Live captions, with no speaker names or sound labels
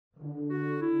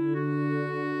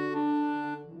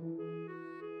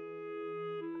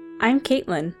I'm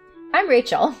Caitlin. I'm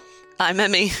Rachel. I'm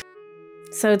Emmy.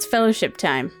 So it's fellowship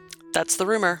time. That's the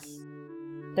rumor.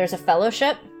 There's a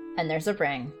fellowship, and there's a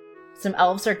ring. Some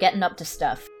elves are getting up to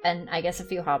stuff, and I guess a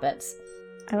few hobbits.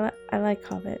 I like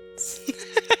hobbits.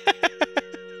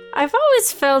 I've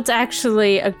always felt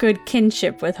actually a good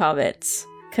kinship with hobbits,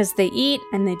 because they eat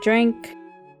and they drink.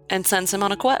 And sends him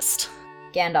on a quest.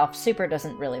 Gandalf super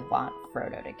doesn't really want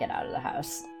Frodo to get out of the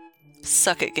house.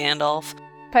 Suck it, Gandalf.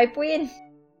 Pipeweed?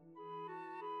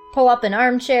 Pull up an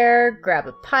armchair, grab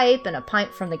a pipe and a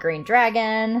pint from the Green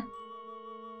Dragon.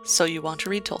 So you want to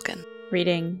read Tolkien.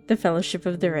 Reading The Fellowship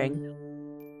of the Ring.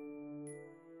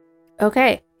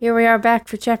 Okay, here we are back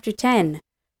for Chapter 10.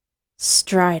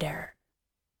 Strider.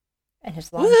 And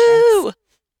his long Woo! shanks.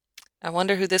 I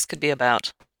wonder who this could be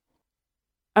about.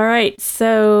 Alright,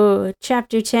 so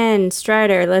Chapter 10,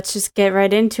 Strider. Let's just get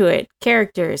right into it.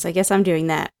 Characters, I guess I'm doing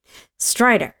that.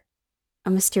 Strider. A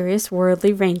mysterious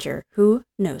worldly ranger who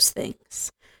knows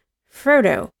things.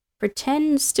 Frodo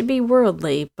pretends to be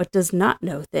worldly but does not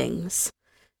know things.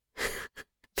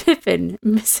 Pippin,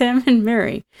 Sam, and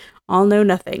Merry all know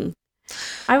nothing.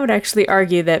 I would actually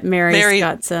argue that Merry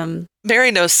got some... Merry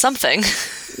knows something.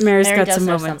 Mary's Merry got does some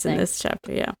know moments in something. this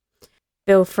chapter, yeah.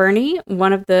 Bill Ferny,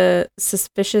 one of the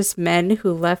suspicious men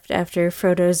who left after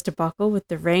Frodo's debacle with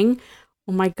the ring.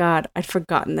 Oh my god, I'd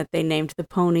forgotten that they named the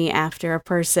pony after a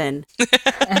person.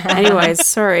 Anyways,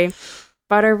 sorry.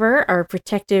 Butterbur, our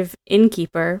protective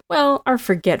innkeeper. Well, our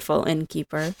forgetful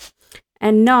innkeeper.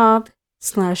 And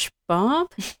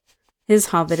Nob/Bob, his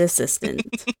hobbit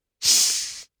assistant.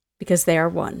 Because they are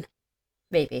one.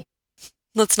 Maybe.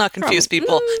 Let's not confuse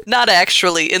people. Not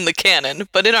actually in the canon,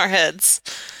 but in our heads.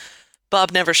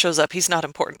 Bob never shows up. He's not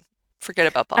important. Forget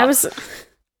about Bob. I was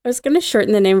going to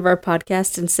shorten the name of our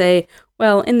podcast and say,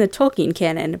 well, in the Tolkien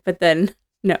canon, but then,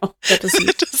 no, that doesn't,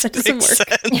 that doesn't make work.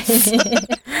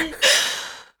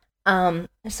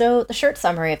 sense. So the short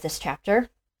summary of this chapter,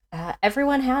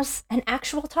 everyone has an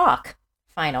actual talk,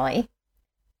 finally.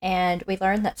 And we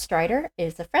learn that Strider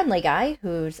is a friendly guy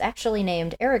who's actually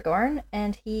named Aragorn,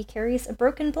 and he carries a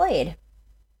broken blade.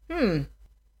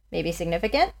 Maybe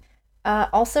significant?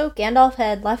 Also, Gandalf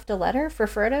had left a letter for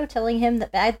Frodo telling him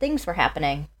that bad things were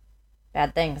happening.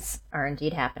 Bad things are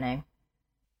indeed happening.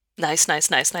 Nice.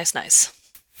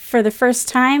 For the first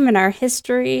time in our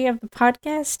history of the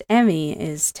podcast, Emmy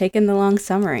is taking the long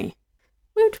summary.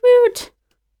 Woot woot!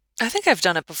 I think I've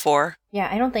done it before. Yeah,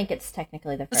 I don't think it's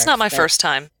technically the first. It's not my but- first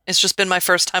time. It's just been my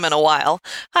first time in a while.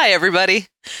 Hi, everybody.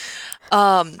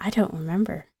 I don't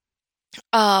remember.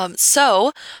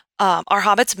 So our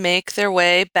hobbits make their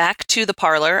way back to the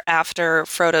parlor after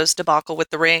Frodo's debacle with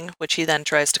the ring, which he then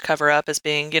tries to cover up as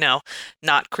being,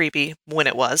 not creepy when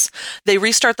it was. They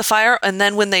restart the fire, and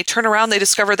then when they turn around, they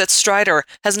discover that Strider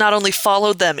has not only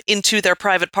followed them into their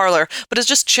private parlor, but is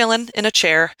just chilling in a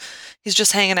chair. He's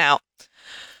just hanging out.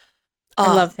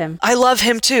 I love him. I love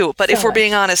him too, but So if we're much.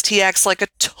 being honest, he acts like a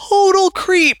total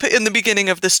creep in the beginning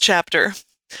of this chapter.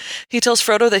 He tells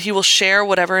Frodo that he will share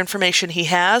whatever information he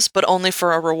has, but only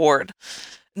for a reward.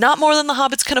 Not more than the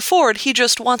hobbits can afford, he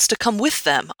just wants to come with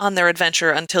them on their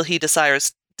adventure until he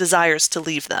desires to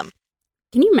leave them.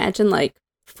 Can you imagine,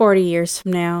 40 years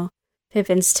from now,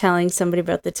 Pippin's telling somebody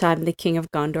about the time the King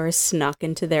of Gondor snuck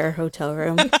into their hotel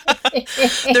room?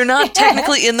 They're not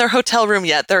technically in their hotel room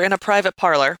yet, they're in a private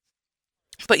parlor.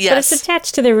 But yes, But it's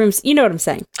attached to their rooms. You know what I'm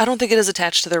saying. I don't think it is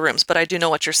attached to their rooms, but I do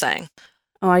know what you're saying.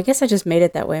 Oh, I guess I just made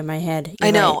it that way in my head. I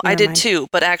know, I Never did mind. too,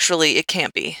 but actually it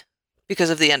can't be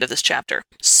because of the end of this chapter.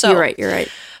 So You're right.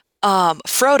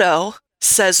 Frodo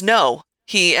says no.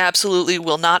 He absolutely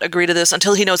will not agree to this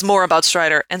until he knows more about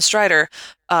Strider, and Strider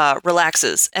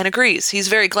relaxes and agrees. He's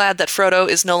very glad that Frodo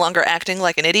is no longer acting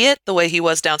like an idiot the way he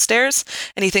was downstairs,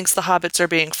 and he thinks the hobbits are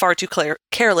being far too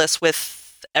careless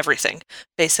with everything,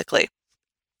 basically.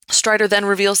 Strider then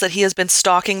reveals that he has been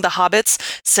stalking the hobbits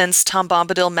since Tom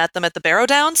Bombadil met them at the Barrow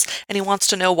Downs, and he wants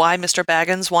to know why Mr.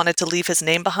 Baggins wanted to leave his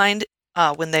name behind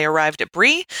when they arrived at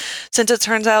Bree, since it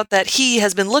turns out that he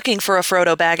has been looking for a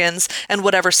Frodo Baggins and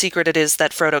whatever secret it is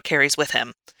that Frodo carries with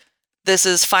him. This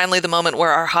is finally the moment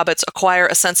where our hobbits acquire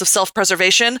a sense of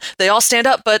self-preservation. They all stand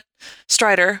up, but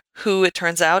Strider, who it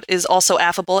turns out is also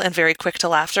affable and very quick to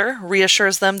laughter,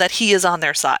 reassures them that he is on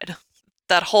their side.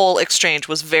 That whole exchange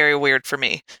was very weird for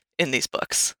me in these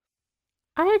books.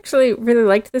 I actually really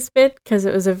liked this bit because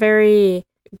it was a very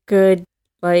good,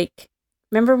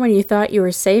 remember when you thought you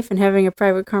were safe and having a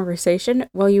private conversation?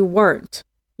 Well, you weren't.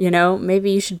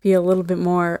 Maybe you should be a little bit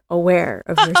more aware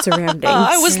of your surroundings.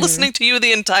 I was listening to you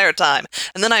the entire time,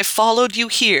 and then I followed you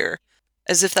here,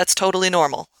 as if that's totally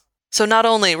normal. So not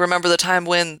only remember the time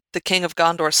when the King of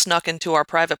Gondor snuck into our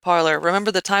private parlor,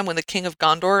 remember the time when the King of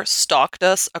Gondor stalked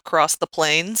us across the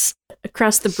plains?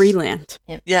 Across the Breland.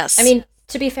 Yes. I mean,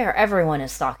 to be fair, everyone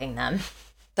is stalking them.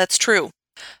 That's true.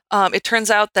 It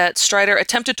turns out that Strider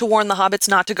attempted to warn the hobbits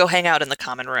not to go hang out in the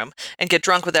common room and get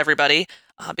drunk with everybody,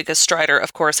 because Strider,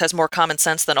 of course, has more common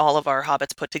sense than all of our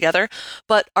hobbits put together.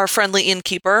 But our friendly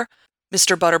innkeeper,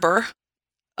 Mr. Butterbur,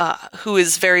 who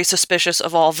is very suspicious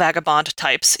of all vagabond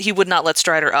types, he would not let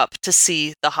Strider up to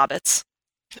see the hobbits.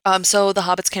 So the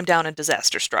hobbits came down and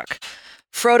disaster struck.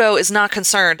 Frodo is not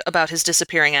concerned about his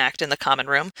disappearing act in the common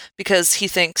room because he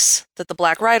thinks that the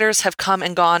Black Riders have come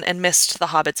and gone and missed the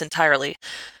hobbits entirely,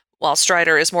 while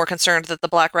Strider is more concerned that the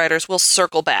Black Riders will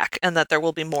circle back and that there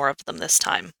will be more of them this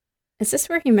time. Is this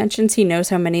where he mentions he knows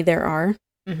how many there are?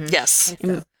 Mm-hmm. Yes.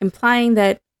 Implying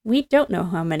that we don't know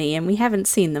how many and we haven't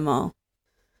seen them all.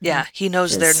 Yeah, he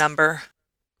knows their number,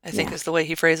 I think is the way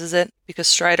he phrases it, because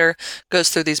Strider goes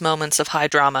through these moments of high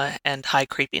drama and high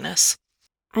creepiness.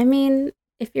 I mean,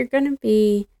 if you're going to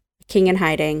be a king in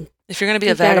hiding... If you're going to be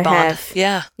a vagabond,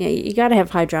 Yeah, you got to have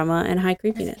high drama and high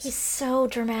creepiness. He's so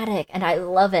dramatic, and I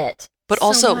love it. But so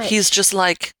also, much. he's just,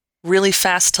 like, really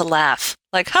fast to laugh.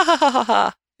 Like, ha ha ha ha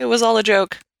ha, it was all a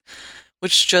joke.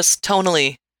 Which just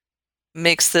tonally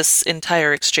makes this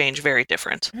entire exchange very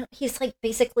different. He's like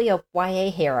basically a YA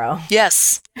hero.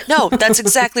 Yes. No, that's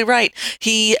exactly right.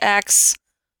 He acts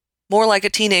more like a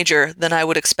teenager than I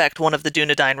would expect one of the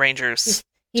Dunedain Rangers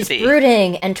He's to be.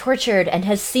 brooding and tortured and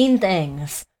has seen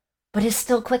things, but is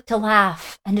still quick to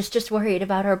laugh and is just worried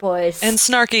about our boys. And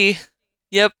snarky.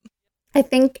 Yep. I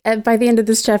think by the end of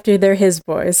this chapter, they're his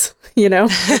boys, you know?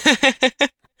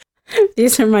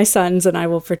 These are my sons, and I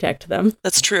will protect them.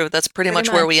 That's true. That's pretty much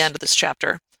where we end this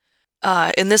chapter.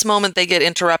 In this moment, they get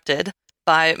interrupted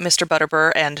by Mr.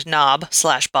 Butterbur and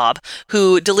Nob/Bob,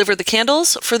 who deliver the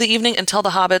candles for the evening and tell the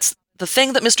hobbits the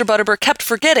thing that Mr. Butterbur kept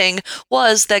forgetting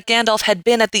was that Gandalf had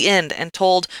been at the inn and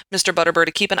told Mr. Butterbur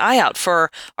to keep an eye out for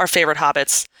our favorite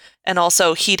hobbits. And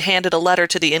also, he'd handed a letter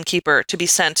to the innkeeper to be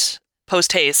sent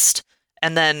post-haste,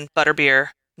 and then Butterbeer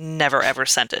never ever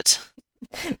sent it.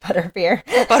 Butterbeer.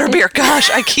 Butterbeer, gosh,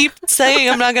 I keep saying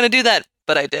I'm not going to do that,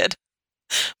 but I did.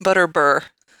 Butterbur.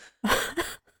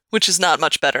 Which is not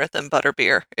much better than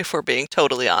Butterbeer, if we're being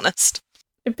totally honest.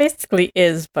 It basically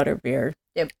is butterbeer.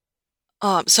 Yep.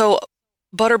 So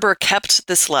Butterbur kept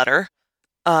this letter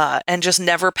and just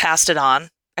never passed it on.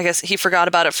 I guess he forgot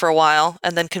about it for a while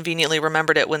and then conveniently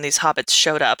remembered it when these hobbits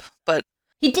showed up. But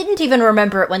he didn't even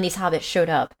remember it when these hobbits showed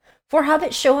up. 4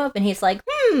 hobbits show up and he's like,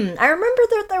 I remember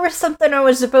that there was something I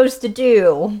was supposed to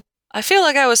do. I feel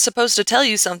like I was supposed to tell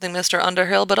you something, Mr.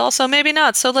 Underhill, but also maybe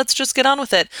not, so let's just get on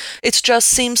with it. It just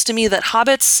seems to me that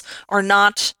hobbits are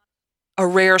not a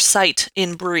rare sight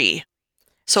in Bree.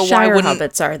 So Shire why wouldn't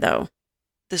hobbits are, though.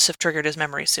 this have triggered his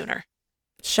memory sooner?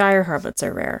 Shire hobbits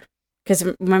are rare. Because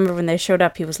remember when they showed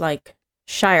up, he was like,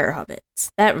 Shire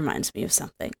hobbits. That reminds me of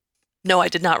something. No, I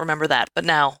did not remember that, but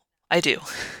now I do.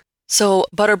 So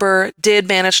Butterbur did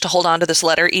manage to hold on to this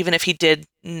letter, even if he did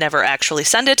never actually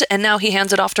send it, and now he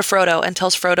hands it off to Frodo and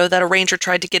tells Frodo that a ranger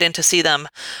tried to get in to see them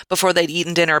before they'd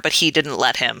eaten dinner, but he didn't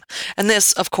let him. And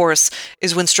this, of course,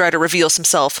 is when Strider reveals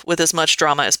himself with as much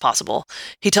drama as possible.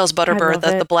 He tells Butterbur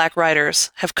that the Black Riders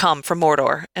have come from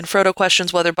Mordor, and Frodo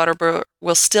questions whether Butterbur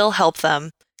will still help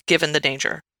them, given the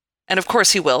danger. And of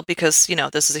course he will, because,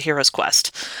 this is a hero's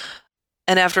quest.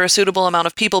 And after a suitable amount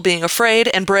of people being afraid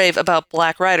and brave about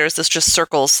Black Riders, this just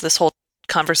circles, this whole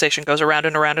conversation goes around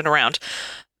and around and around.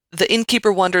 The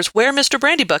innkeeper wonders where Mr.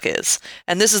 Brandybuck is.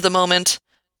 And this is the moment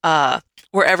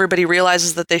where everybody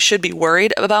realizes that they should be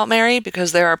worried about Merry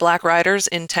because there are Black Riders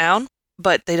in town,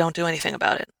 but they don't do anything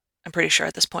about it. I'm pretty sure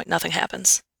at this point nothing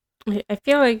happens. I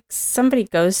feel like somebody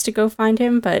goes to go find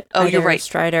him, but you're right.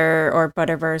 Strider or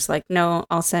Butterbur's like, no,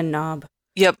 I'll send Nob.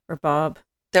 Yep. Or Bob.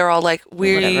 They're all like,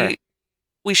 whatever.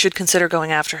 We should consider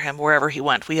going after him wherever he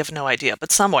went. We have no idea,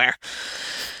 but somewhere.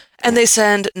 And they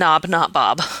send Nob, not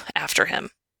Bob, after him.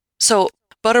 So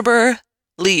Butterbur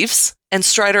leaves, and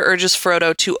Strider urges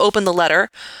Frodo to open the letter.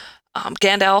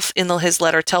 Gandalf, in his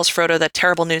letter, tells Frodo that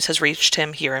terrible news has reached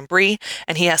him here in Bree,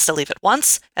 and he has to leave at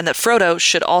once, and that Frodo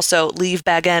should also leave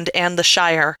Bag End and the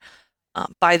Shire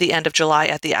by the end of July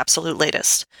at the absolute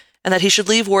latest, and that he should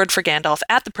leave word for Gandalf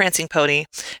at the Prancing Pony,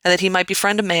 and that he might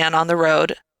befriend a man on the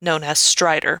road known as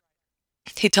Strider.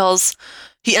 He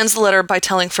ends the letter by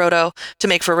telling Frodo to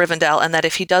make for Rivendell, and that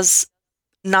if he does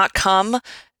not come,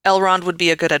 Elrond would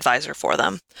be a good advisor for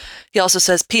them. He also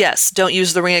says, P.S. Don't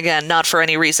use the ring again, not for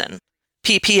any reason.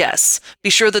 P.P.S.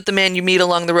 Be sure that the man you meet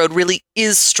along the road really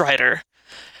is Strider.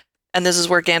 And this is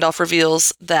where Gandalf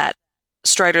reveals that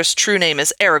Strider's true name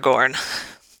is Aragorn.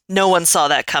 No one saw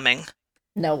that coming.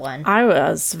 No one. I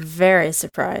was very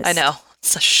surprised. I know.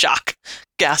 It's a shock.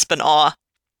 Gasp and awe.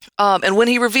 And when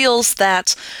he reveals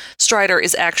that Strider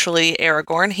is actually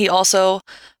Aragorn, he also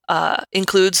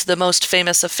includes the most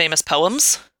famous of famous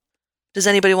poems. Does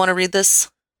anybody want to read this?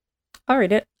 I'll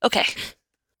read it. Okay.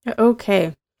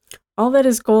 Okay. All that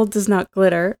is gold does not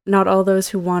glitter, not all those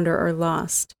who wander are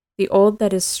lost. The old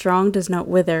that is strong does not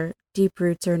wither, deep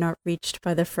roots are not reached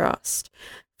by the frost.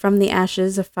 From the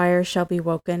ashes a fire shall be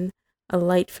woken, a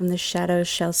light from the shadows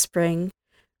shall spring.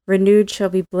 Renewed shall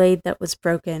be blade that was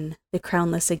broken, the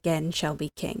crownless again shall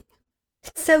be king.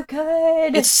 It's so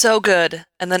good. It's so good.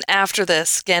 And then after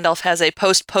this, Gandalf has a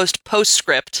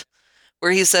postscript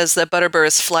where he says that Butterbur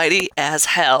is flighty as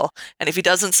hell, and if he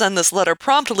doesn't send this letter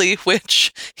promptly,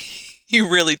 which he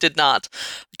really did not,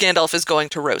 Gandalf is going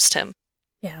to roast him.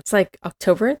 Yeah, it's like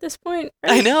October at this point,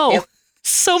 right? I know. Yep.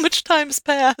 So much time's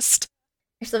passed.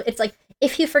 So it's like,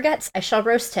 if he forgets, I shall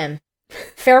roast him.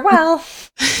 Farewell.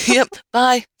 Yep,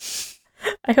 bye.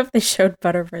 I hope they showed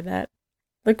Butterbur that.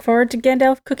 Look forward to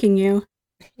Gandalf cooking you.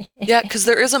 Yeah, because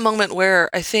there is a moment where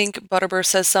I think Butterbur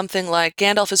says something like,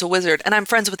 Gandalf is a wizard, and I'm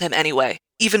friends with him anyway,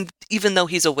 even though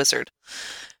he's a wizard.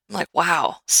 I'm like,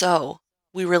 wow, so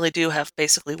we really do have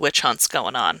basically witch hunts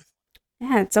going on.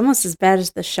 Yeah, it's almost as bad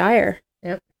as the Shire.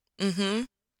 Mm-hmm.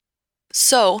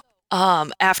 So,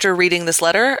 after reading this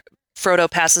letter, Frodo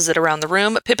passes it around the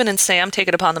room. Pippin and Sam take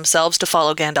it upon themselves to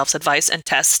follow Gandalf's advice and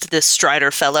test this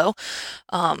Strider fellow.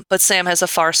 But Sam has a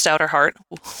far stouter heart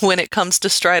when it comes to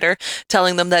Strider,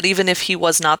 telling them that even if he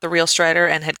was not the real Strider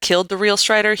and had killed the real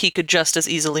Strider, he could just as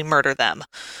easily murder them.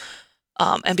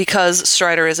 And because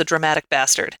Strider is a dramatic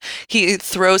bastard, he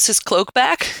throws his cloak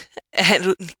back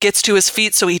and gets to his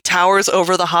feet so he towers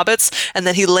over the hobbits, and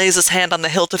then he lays his hand on the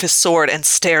hilt of his sword and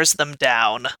stares them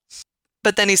down.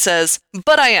 But then he says,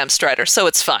 but I am Strider, so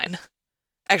it's fine.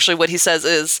 Actually, what he says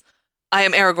is, I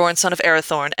am Aragorn, son of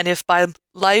Arathorn, and if by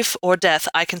life or death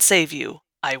I can save you,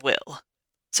 I will.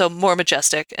 So more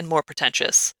majestic and more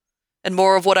pretentious. And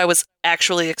more of what I was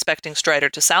actually expecting Strider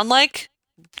to sound like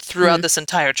throughout this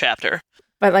entire chapter.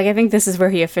 But I think this is where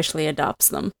he officially adopts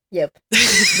them. Yep.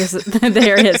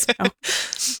 There it is now.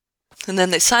 And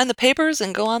then they sign the papers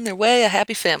and go on their way, a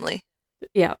happy family.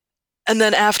 Yeah. And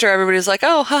then after everybody's like,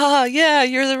 oh, haha, yeah,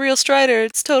 you're the real Strider,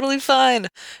 it's totally fine.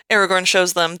 Aragorn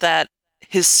shows them that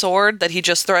his sword that he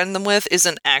just threatened them with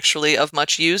isn't actually of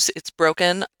much use. It's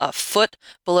broken a foot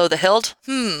below the hilt.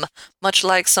 Much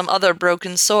like some other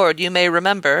broken sword you may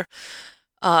remember.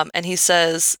 And he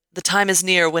says, the time is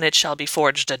near when it shall be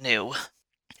forged anew.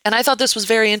 And I thought this was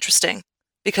very interesting,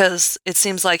 because it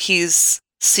seems like he's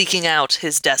seeking out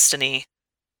his destiny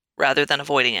rather than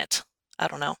avoiding it. I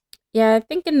don't know. Yeah, I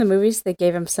think in the movies they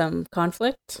gave him some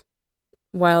conflict,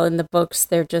 while in the books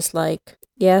they're just like,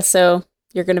 yeah, so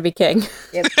you're going to be king.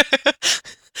 Yep.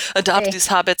 Adopt these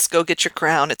hobbits, go get your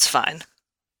crown, it's fine.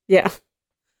 Yeah.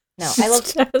 No, I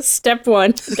love Step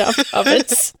 1, adopt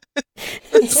hobbits.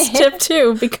 Step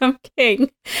 2, become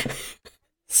king.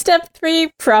 Step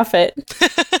 3, profit.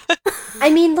 I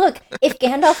mean, look, if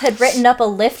Gandalf had written up a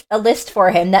list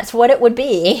for him, that's what it would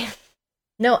be.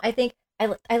 No, I think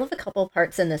I love a couple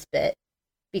parts in this bit,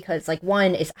 because like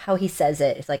one is how he says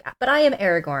it. It's like, but I am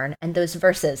Aragorn, and those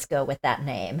verses go with that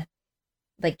name.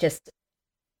 Like just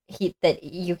that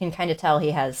you can kind of tell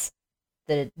he has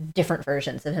the different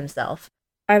versions of himself.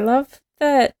 I love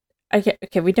that.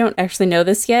 Okay, we don't actually know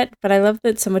this yet, but I love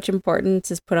that so much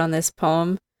importance is put on this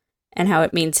poem and how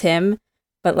it means him.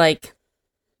 But like,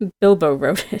 Bilbo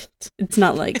wrote it. It's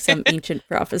not like some ancient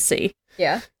prophecy.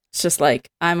 Yeah. It's just like,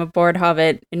 I'm a bored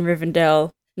hobbit in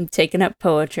Rivendell and taking up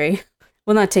poetry.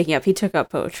 Well, not taking up, he took up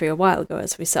poetry a while ago,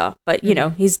 as we saw. But, you know,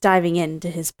 he's diving into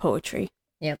his poetry.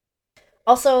 Yep.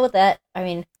 Also that, I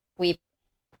mean,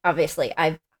 obviously,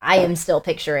 I am still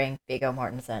picturing Viggo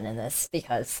Mortensen in this,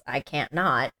 because I can't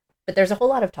not. But there's a whole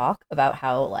lot of talk about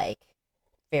how, like,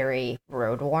 very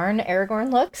road-worn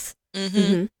Aragorn looks.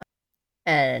 Mm-hmm.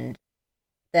 And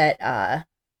that,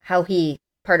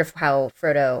 part of how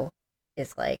Frodo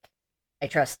is like, I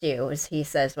trust you, is he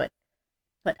says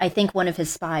but I think one of his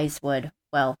spies would,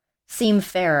 well, seem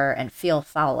fairer and feel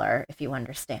fouler, if you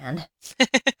understand.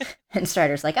 And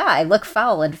Strider's like, I look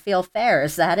foul and feel fair,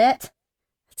 is that it?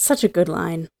 It's such a good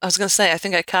line. I was going to say, I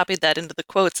think I copied that into the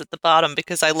quotes at the bottom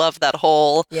because I love that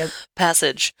whole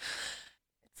passage.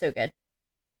 So good.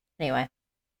 Anyway,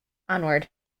 onward.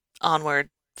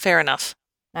 Fair enough.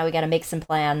 Now we gotta make some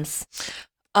plans.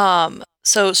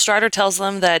 So Strider tells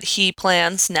them that he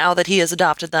plans, now that he has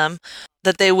adopted them,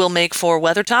 that they will make for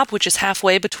Weathertop, which is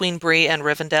halfway between Bree and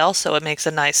Rivendell, so it makes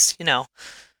a nice,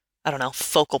 I don't know,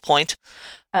 focal point.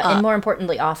 And more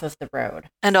importantly, off of the road.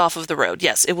 And off of the road,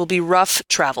 yes. It will be rough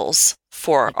travels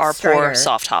for Like our poor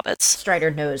soft hobbits.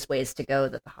 Strider knows ways to go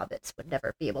that the hobbits would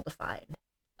never be able to find.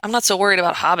 I'm not so worried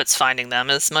about hobbits finding them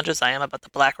as much as I am about the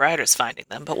Black Riders finding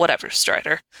them, but whatever,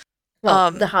 Strider.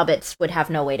 Well, the hobbits would have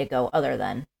no way to go other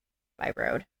than by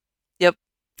road. Yep.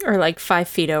 Or like 5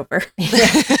 feet over.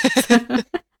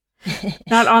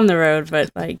 Not on the road,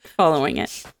 but like following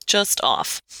it. Just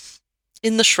off.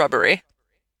 In the shrubbery.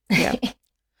 Yeah.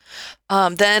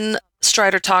 Then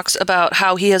Strider talks about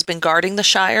how he has been guarding the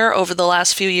Shire over the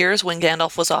last few years when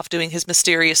Gandalf was off doing his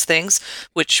mysterious things,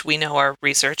 which we know are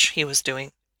research. He was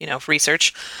doing,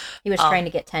 research. He was trying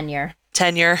to get tenure.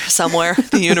 Tenure somewhere,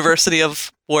 the University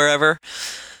of wherever.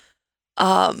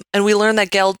 And we learn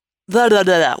that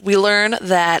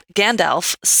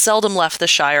Gandalf seldom left the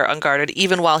Shire unguarded,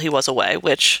 even while he was away,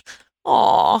 which,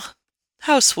 aw,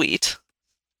 how sweet.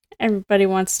 Everybody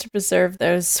wants to preserve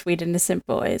those sweet, innocent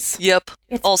boys. Yep.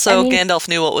 Gandalf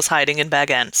knew what was hiding in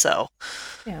Bag End, so.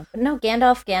 Yeah, but no,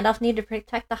 Gandalf needed to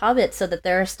protect the hobbits so that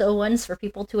there are still ones for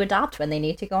people to adopt when they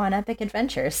need to go on epic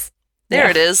adventures. There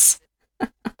it is.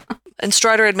 And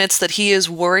Strider admits that he is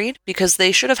worried because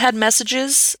they should have had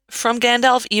messages from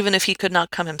Gandalf, even if he could not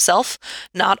come himself.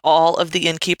 Not all of the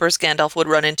innkeepers Gandalf would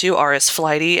run into are as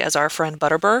flighty as our friend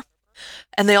Butterbur.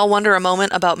 And they all wonder a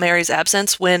moment about Merry's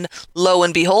absence when, lo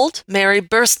and behold, Merry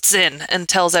bursts in and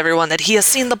tells everyone that he has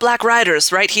seen the Black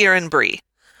Riders right here in Bree.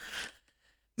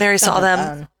 Merry saw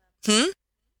them.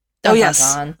 Oh,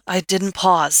 yes. I didn't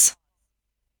pause.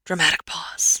 Dramatic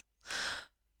pause.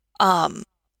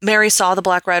 Merry saw the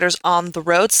Black Riders on the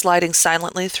road sliding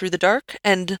silently through the dark,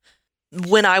 and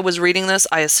when I was reading this,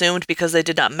 I assumed because they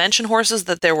did not mention horses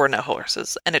that there were no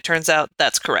horses, and it turns out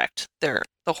that's correct. The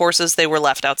horses, they were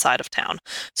left outside of town.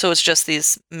 So it's just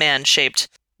these man-shaped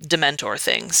Dementor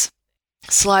things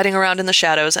sliding around in the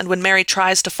shadows, and when Merry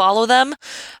tries to follow them,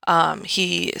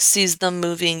 he sees them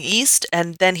moving east,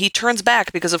 and then he turns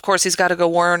back because, of course, he's got to go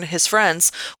warn his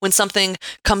friends when something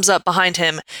comes up behind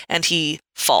him and he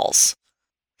falls.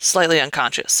 Slightly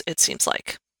unconscious, it seems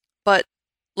like. But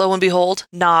lo and behold,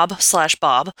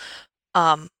 Nob/Bob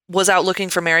was out looking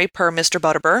for Merry per Mr.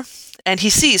 Butterbur, and he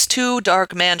sees 2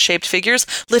 dark man-shaped figures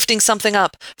lifting something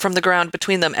up from the ground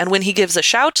between them, and when he gives a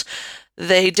shout,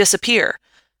 they disappear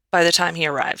by the time he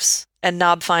arrives, and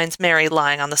Nob finds Merry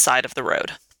lying on the side of the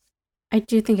road. I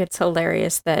do think it's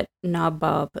hilarious that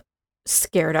Nob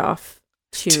scared off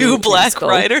 2 Black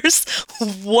Riders?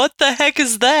 What the heck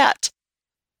is that?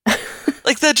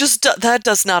 Like, that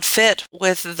does not fit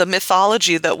with the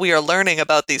mythology that we are learning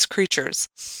about these creatures.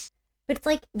 But it's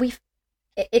like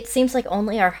it seems like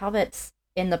only our hobbits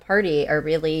in the party are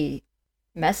really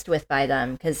messed with by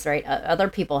them, because other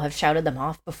people have shouted them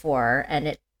off before, and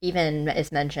it even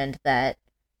is mentioned that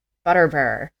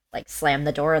Butterbur slammed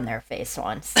the door in their face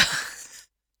once.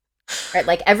 Right,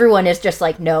 like everyone is just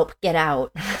like, nope, get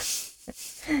out.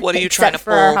 What are you trying to pull? Except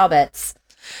for our hobbits.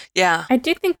 Yeah, I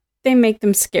do think they make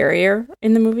them scarier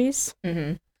in the movies,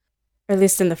 mm-hmm. or at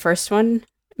least in the first one.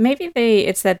 Maybe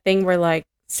it's that thing where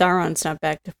Sauron's not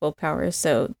back to full power,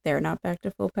 so they're not back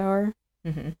to full power.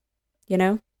 Mm-hmm. You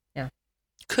know? Yeah.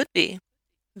 Could be.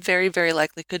 Very, very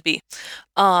likely could be.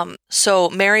 So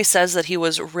Merry says that he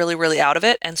was really, really out of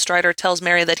it, and Strider tells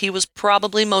Merry that he was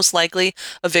probably most likely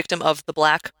a victim of the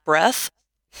Black Breath.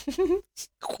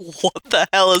 What the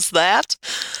hell is that?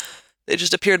 They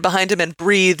just appeared behind him and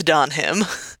breathed on him,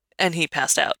 and he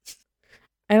passed out.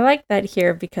 I like that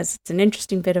here because it's an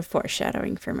interesting bit of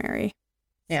foreshadowing for Merry.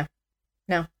 Yeah.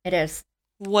 No, it is.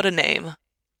 What a name.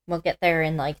 We'll get there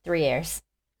in 3 years.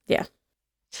 Yeah.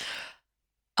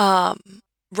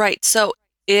 Right, so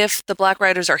if the Black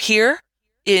Riders are here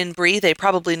in Bree, they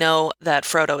probably know that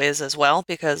Frodo is as well,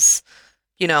 because,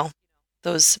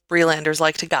 those Breelanders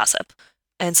like to gossip.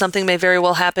 And something may very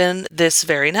well happen this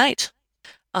very night.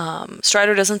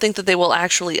 Strider doesn't think that they will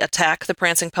actually attack the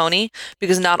Prancing Pony,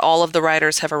 because not all of the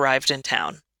riders have arrived in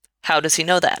town. How does he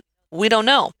know that? We don't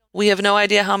know. We have no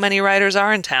idea how many riders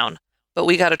are in town, but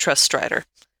we gotta trust Strider,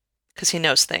 because he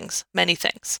knows things. Many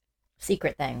things.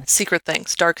 Secret things. Secret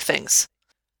things. Dark things.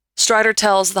 Strider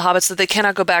tells the hobbits that they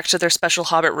cannot go back to their special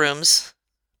hobbit rooms,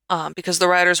 because the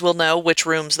riders will know which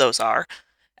rooms those are.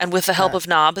 And with the help of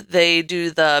Nob, they do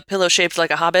the pillow shaped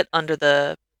like a hobbit under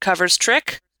the covers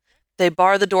trick. They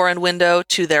bar the door and window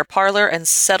to their parlor and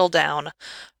settle down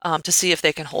to see if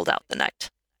they can hold out the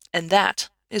night. And that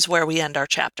is where we end our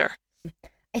chapter.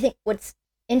 I think what's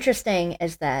interesting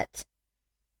is that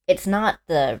it's not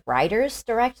the riders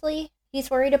directly he's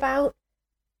worried about.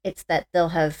 It's that they'll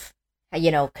have,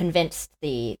 convinced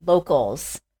the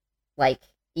locals, like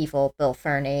evil Bill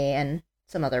Ferny and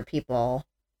some other people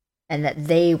and that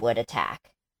they would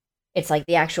attack. It's like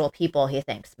the actual people he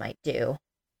thinks might do.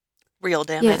 Real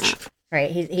damage. Yeah.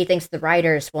 Right? He thinks the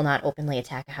riders will not openly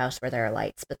attack a house where there are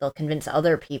lights, but they'll convince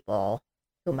other people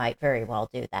who might very well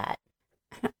do that.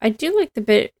 I do like the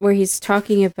bit where he's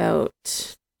talking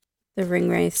about the ring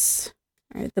wraiths,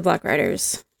 or the Black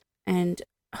Riders, and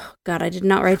oh god, I did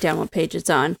not write down what page it's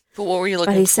on. But what were you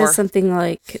looking But he for? says something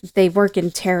like they work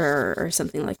in terror or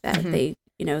something like that. Mhm. They,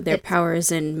 their It's- power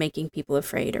is in making people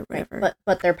afraid or whatever.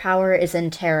 But their power is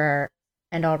in terror,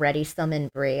 and already some in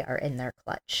Bree are in their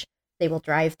clutch. They will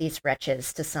drive these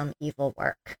wretches to some evil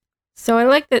work. So I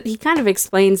like that he kind of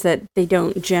explains that they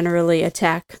don't generally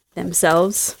attack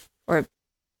themselves, or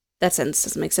that sentence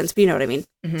doesn't make sense, but you know what I mean.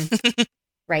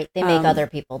 Right? They make Um, other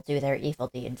people do their evil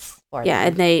deeds for Yeah,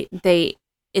 them. and they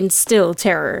instill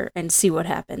terror and see what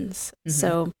happens. Mhm.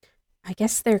 So I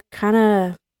guess they're kind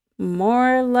of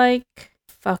more like,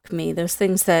 fuck me, those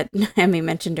things that Emmy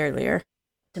mentioned earlier.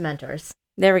 Dementors.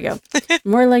 There we go.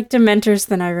 More like Dementors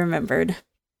than I remembered.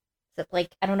 So,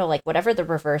 like, I don't know, like, whatever the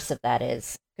reverse of that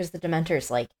is, because the Dementors,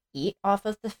 like, eat off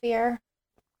of the fear,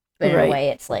 but in Right. a way,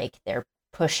 it's like they're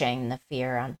pushing the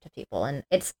fear onto people, and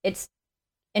it's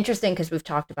interesting because we've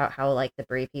talked about how, like, the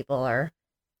Bree people are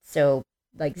so,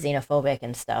 like, xenophobic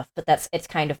and stuff, but it's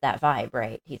kind of that vibe,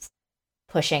 right? He's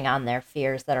pushing on their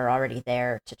fears that are already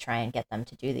there to try and get them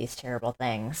to do these terrible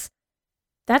things.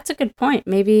 That's a good point.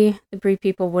 Maybe the Bree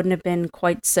people wouldn't have been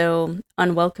quite so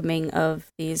unwelcoming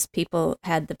of these people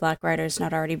had the Black Riders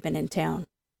not already been in town.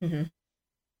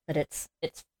 But it's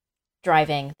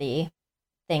driving the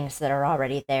things that are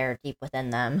already there deep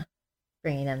within them,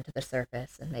 bringing them to the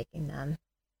surface and making them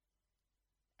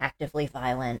actively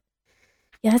violent.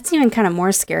 Yeah, that's even kind of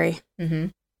more scary. Mm-hmm.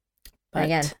 But But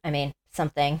again, I mean,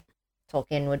 something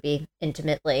Tolkien would be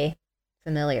intimately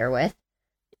familiar with.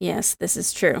 yes, this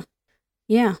is true.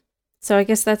 Yeah. So I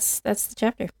guess that's the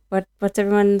chapter. What's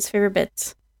everyone's favorite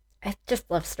bits? I just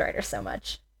love Strider so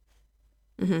much.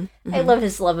 Mm-hmm. I love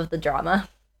his love of the drama.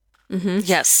 Mm-hmm.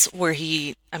 Yes, where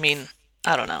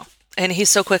I don't know. And he's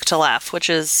so quick to laugh, which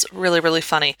is really, really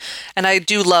funny. And I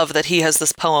do love that he has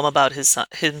this poem about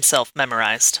himself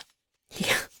memorized.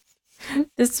 Yeah.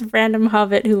 This random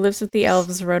hobbit who lives with the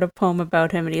elves wrote a poem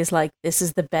about him, and he's like, "This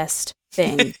is the best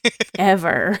thing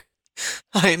ever."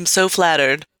 I'm so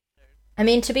flattered. I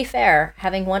mean, to be fair,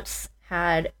 having once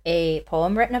had a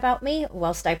poem written about me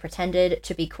whilst I pretended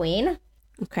to be queen,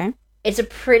 Okay. it's a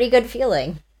pretty good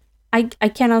feeling. I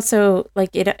can also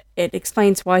like it. It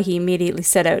explains why he immediately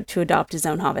set out to adopt his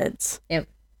own hobbits.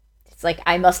 It's like,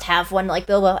 I must have one like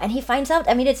Bilbo, and he finds out.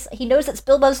 I mean, he knows it's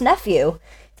Bilbo's nephew.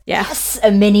 Yeah. Yes,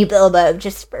 a mini Bilbo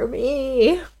just for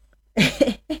me.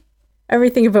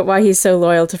 Everything about why he's so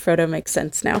loyal to Frodo makes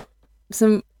sense now.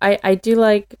 So I do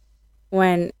like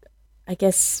when I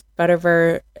guess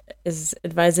Butterbur is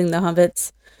advising the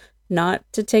hobbits not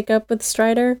to take up with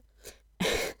Strider.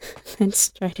 And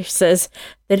Strider says,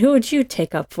 "Then who would you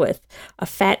take up with? A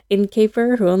fat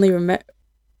innkeeper who only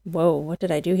Whoa, what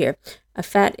did I do here? A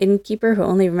fat innkeeper who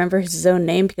only remembers his own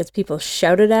name because people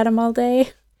shouted at him all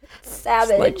day?"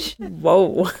 Savage. Like,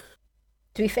 whoa.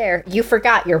 To be fair, you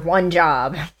forgot your one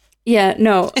job. Yeah,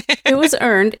 no, it was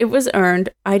earned. It was earned.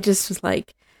 I just was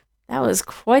like, that was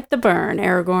quite the burn,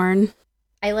 Aragorn.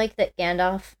 I like that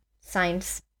Gandalf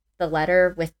signs the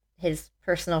letter with his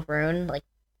personal rune like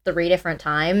 3 different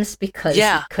times because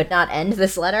Yeah. he could not end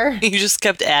this letter. He just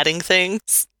kept adding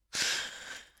things.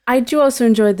 I do also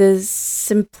enjoy the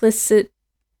simplicity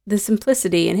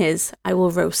in his "I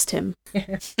will roast him."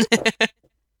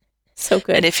 So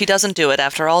good. And if he doesn't do it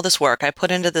after all this work I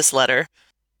put into this letter,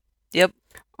 yep.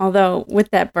 Although with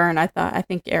that burn, I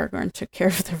think Aragorn took care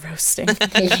of the roasting.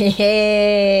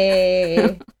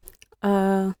 Yay!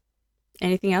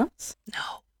 Anything else?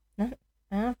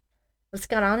 No. Let's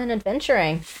get on and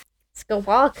adventuring. Let's go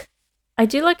walk. I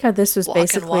do like how this was Walk and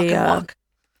basically walk and walk.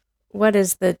 what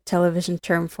is the television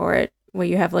term for it? Where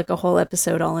you have like a whole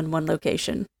episode all in one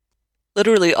location.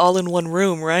 Literally all in one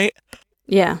room, right?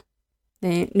 Yeah.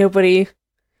 Nobody,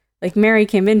 like Mary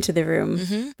came into the room,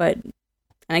 Mm-hmm. but, and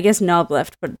I guess Nob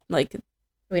left, but like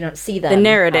We don't see them. the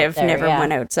narrative out there, never yeah.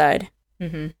 went outside.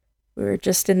 Mm-hmm. We were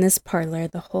just in this parlor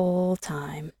the whole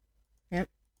time.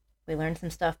 We learned some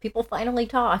stuff. People finally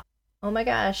talk. Oh my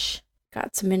gosh.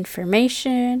 Got some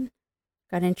information.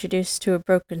 Got introduced to a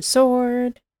broken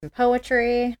sword. Some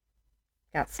poetry.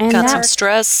 Got some And Got that- some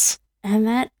stress. And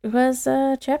that was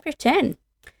chapter 10.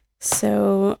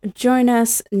 So join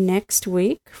us next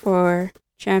week for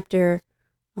chapter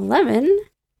 11,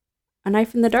 A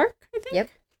Knife in the Dark, I think. Yep.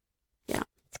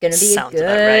 It's going to be Sounds a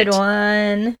about good right.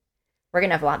 one. We're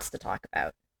going to have lots to talk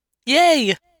about.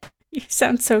 Yay! You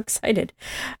sound so excited.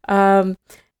 Or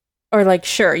like,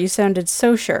 sure. You sounded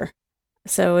so sure.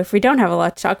 So if we don't have a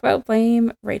lot to talk about,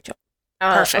 blame Rachel.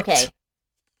 Perfect. Okay.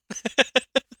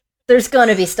 There's going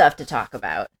to be stuff to talk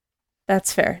about.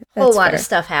 That's fair. A whole lot of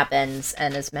stuff happens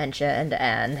and is mentioned,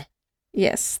 and...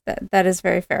 Yes, that is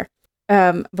very fair.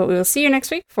 But we will see you next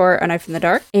week for A Knife in the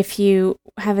Dark. If you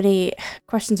have any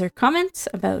questions or comments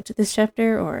about this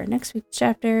chapter or next week's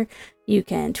chapter, you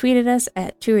can tweet at us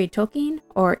at ToReadTolkien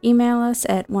or email us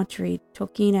at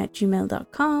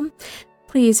wanttoreadtolkien@gmail.com.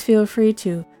 Please feel free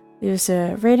to leave us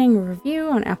a rating or review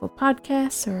on Apple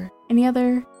Podcasts or any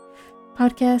other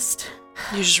podcast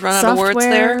You just run out of words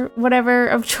there. Whatever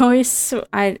of choice.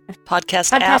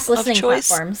 Podcast app listening of choice.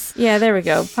 platforms. Yeah, there we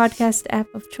go. Podcast app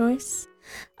of choice.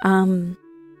 And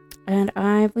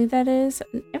I believe that is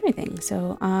everything.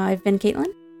 So I've been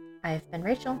Caitlin. I've been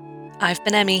Rachel. I've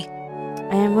been Emmy.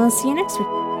 And we'll see you next week.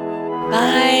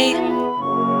 Bye.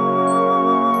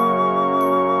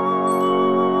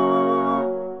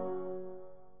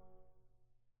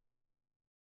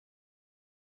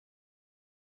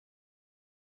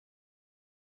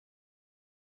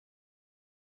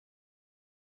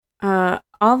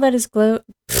 All that is glow.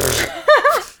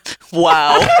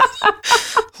 Wow.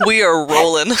 We are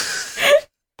rolling.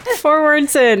 4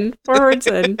 words in. 4 words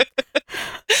in.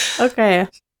 Okay.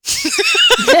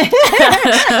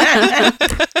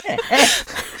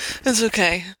 It's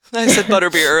okay. I said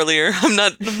butterbeer earlier. I'm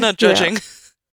not judging. Yeah.